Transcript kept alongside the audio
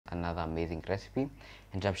another amazing recipe,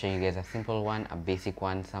 and I'm showing you guys a simple one, a basic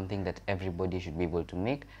one, something that everybody should be able to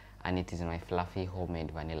make, and it is my fluffy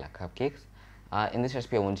homemade vanilla cupcakes. In this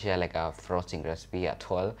recipe I won't share like a frosting recipe at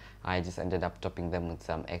all. I just ended up topping them with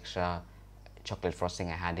some extra chocolate frosting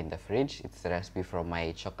I had in the fridge. It's the recipe from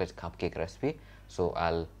my chocolate cupcake recipe, so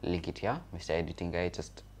I'll link it here. Mr. Editing Guy,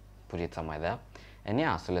 just put it somewhere there. And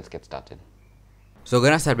yeah, so let's get started. So we're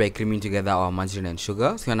gonna start by creaming together our margarine and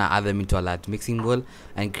sugar. So we're gonna add them into a large mixing bowl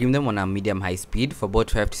and cream them on a medium-high speed for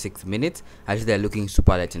about 5 to 6 minutes until they're looking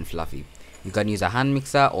super light and fluffy. You can use a hand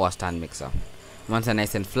mixer or a stand mixer. Once they're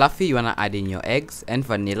nice and fluffy, you wanna add in your eggs and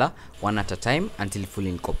vanilla one at a time until fully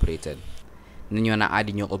incorporated. And then you wanna add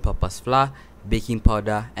in your all-purpose flour, baking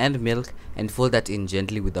powder, and milk, and fold that in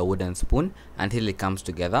gently with a wooden spoon until it comes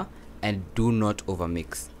together. And do not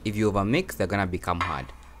overmix. If you overmix, they're gonna become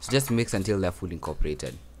hard. So just mix until they're fully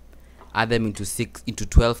incorporated. Add them into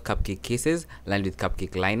 12 cupcake cases lined with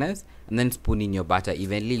cupcake liners, and then spoon in your batter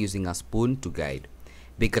evenly using a spoon to guide.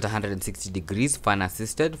 Bake at 160 degrees fan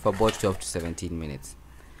assisted for about 12 to 17 minutes.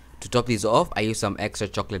 To top these off, I use some extra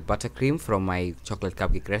chocolate buttercream from my chocolate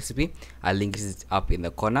cupcake recipe. I'll link it up in the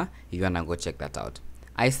corner if you wanna go check that out.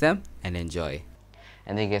 Ice them and enjoy.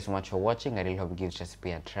 And thank you guys so much for watching. I really hope you give this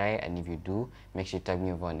recipe a try, and if you do, make sure you tag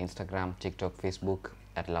me over on Instagram, TikTok, Facebook.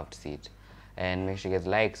 I'd love to see it. And make sure you guys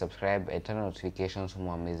like, subscribe, and turn on notifications for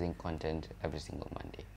more amazing content every single Monday.